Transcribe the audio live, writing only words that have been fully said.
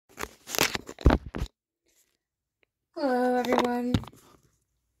Hello everyone.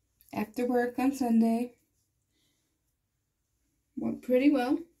 After work on Sunday. Went pretty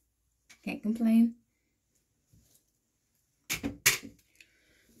well. Can't complain. I'm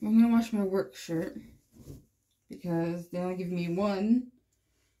gonna wash my work shirt because they only give me one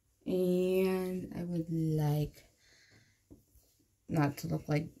and I would like not to look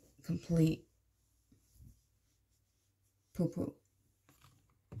like complete poo-poo.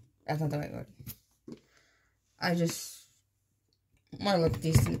 That's not the right word. I just want to look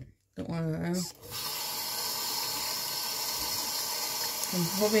decent. Don't want to. I'm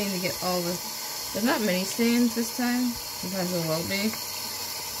hoping to get all the. There's not many stains this time. Sometimes there will be,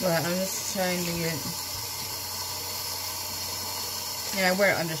 but I'm just trying to get. Yeah, I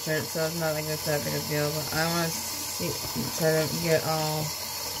wear an undershirt, so it's not like it's that big a deal. But I want to try to get all.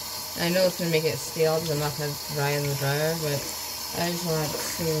 I know it's gonna make it stale because I'm not gonna dry in the dryer, but I just want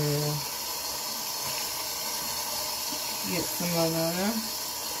to get some of that.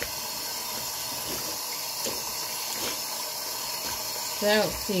 I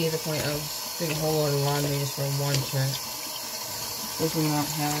don't see the point of doing a whole load of laundry just for one shirt. Which will not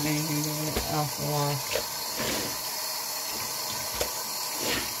have anything to do with it off the wash.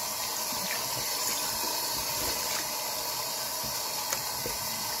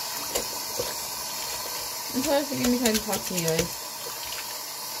 I'm sorry for giving me time to talk to you guys.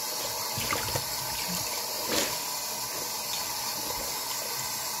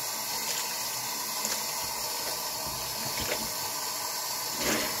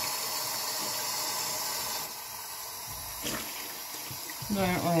 I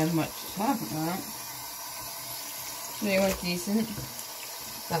don't really have much to talk about. Today went decent.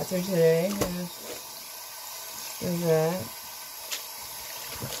 Got through today. There's that.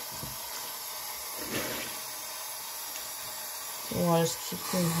 The water just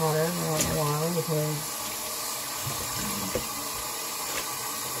keeps getting hotter for a while because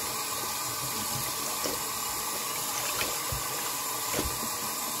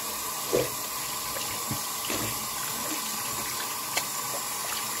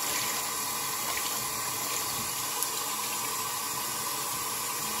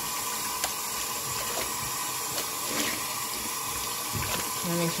let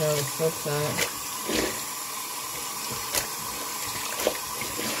me make sure all the soap's out.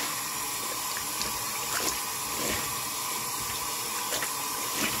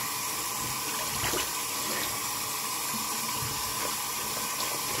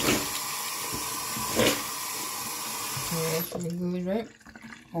 Okay, that should be good, right?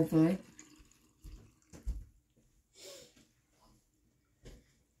 Hopefully.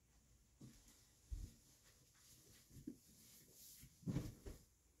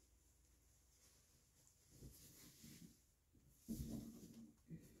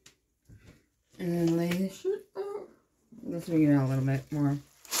 And then lay the shirt out. Let's bring it out a little bit more.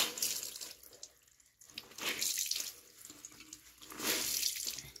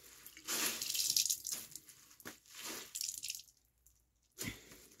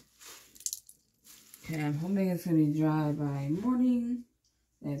 Okay, I'm hoping it's going to be dry by morning.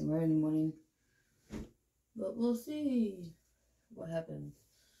 That's where in the morning. But we'll see what happens.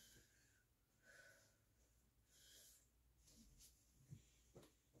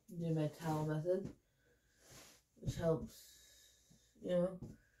 Do my towel method, which helps,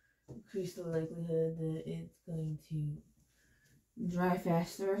 increase the likelihood that it's going to dry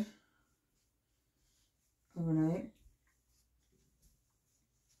faster overnight.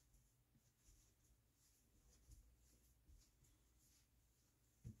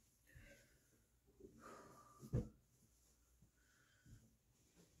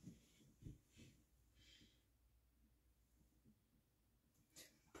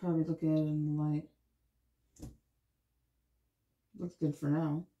 Probably look at it in the light. Looks good for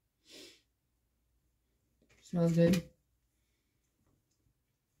now. Smells good.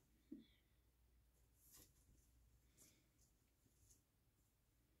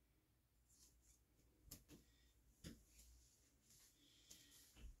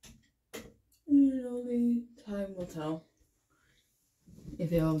 And only time will tell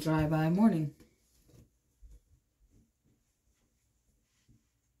if it'll dry by morning.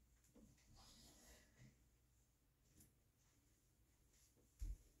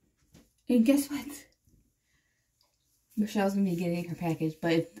 And guess what? Michelle's going to be getting her package,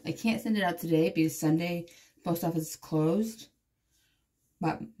 but I can't send it out today because Sunday, the post office is closed.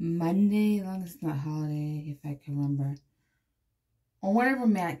 But Monday, as long as it's not holiday, if I can remember. Or whenever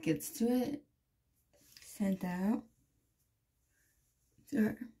Matt gets to it, sent out to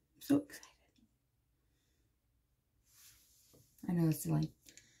her. I'm so excited. I know it's late,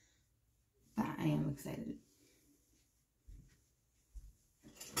 but I am excited.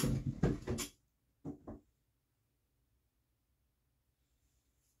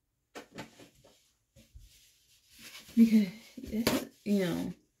 Because,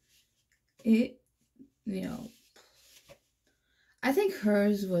 I think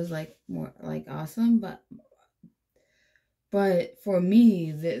hers was like more like awesome, but for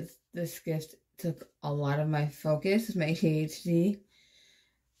me, this gift took a lot of my focus, my ADHD,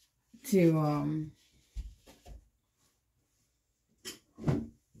 to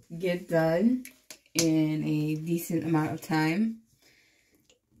get done in a decent amount of time.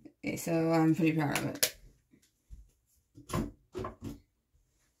 So I'm pretty proud of it.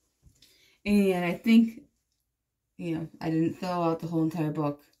 And I think, I didn't fill out the whole entire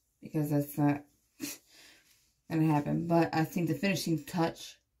book because that's not gonna happen. But I think the finishing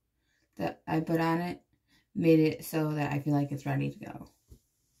touch that I put on it made it so that I feel like it's ready to go.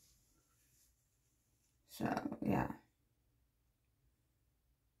 So, yeah.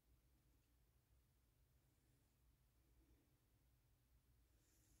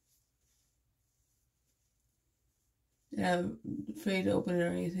 And I'm afraid to open it or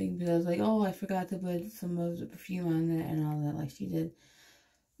anything because I was like, oh, I forgot to put some of the perfume on it and all that like she did.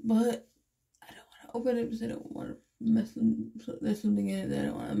 But I don't want to open it because I don't want to there's something in it that I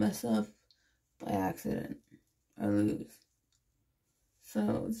don't want to mess up by accident or lose.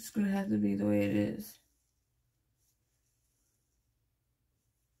 So it's just going to have to be the way it is.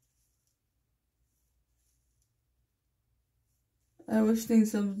 I wish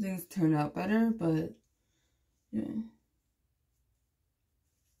some things turned out better, but, it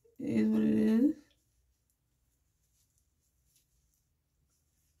is what it is.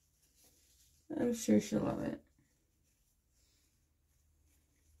 I'm sure she'll love it.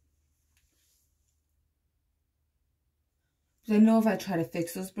 Because I know if I try to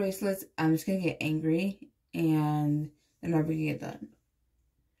fix those bracelets, I'm just going to get angry and they're never going to get done.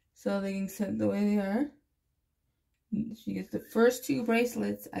 So they can sit the way they are. She gets the first 2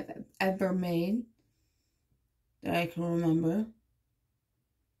 bracelets I've ever made that I can remember.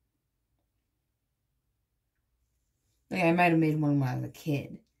 Like, I might have made one when I was a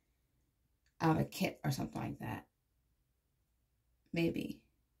kid. Out of a kit or something like that. Maybe.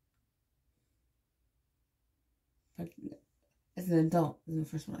 But as an adult, this is the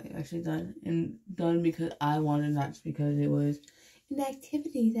first one I've actually done. And done because I wanted, not just because it was an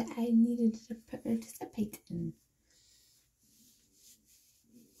activity that I needed to participate in.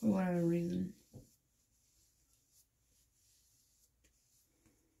 For whatever reason.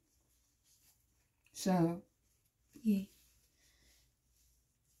 So, yeah.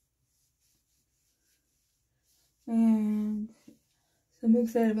 And so I'm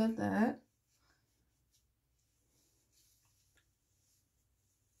excited about that.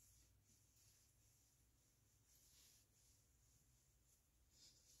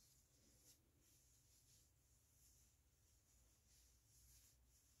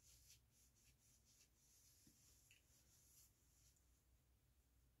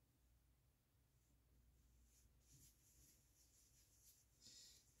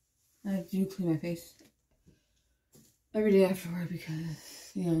 I do clean my face every day after work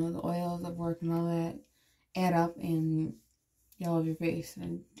because, the oils of work and all that add up and get all of your face.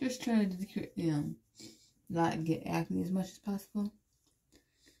 And just trying to, not get acne as much as possible.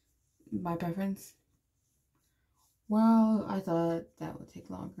 My preference. Well, I thought that would take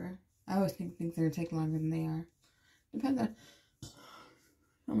longer. I always think things are going to take longer than they are. Depends on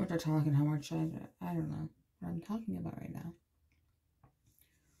how much I talk and how much I don't know what I'm talking about right now.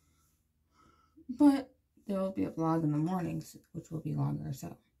 But there will be a vlog in the mornings, which will be longer,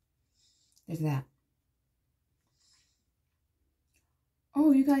 so there's that.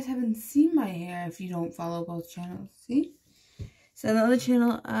 Oh, you guys haven't seen my hair if you don't follow both channels. See? So the other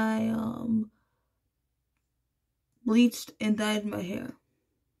channel, I bleached and dyed my hair.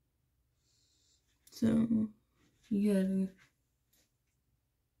 So, you guys...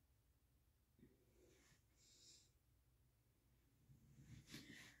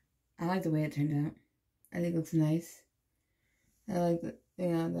 I like the way it turned out. I think it looks nice. I like the,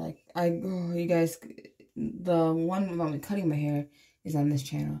 you guys, the one about me cutting my hair is on this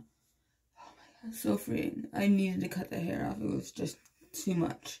channel. Oh my god, so freeing. I needed to cut the hair off. It was just too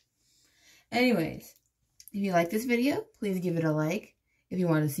much. Anyways, if you like this video, please give it a like. If you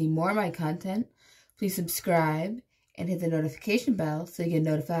want to see more of my content, please subscribe and hit the notification bell so you get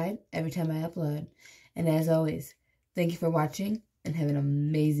notified every time I upload. And as always, thank you for watching and have an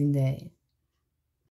amazing day.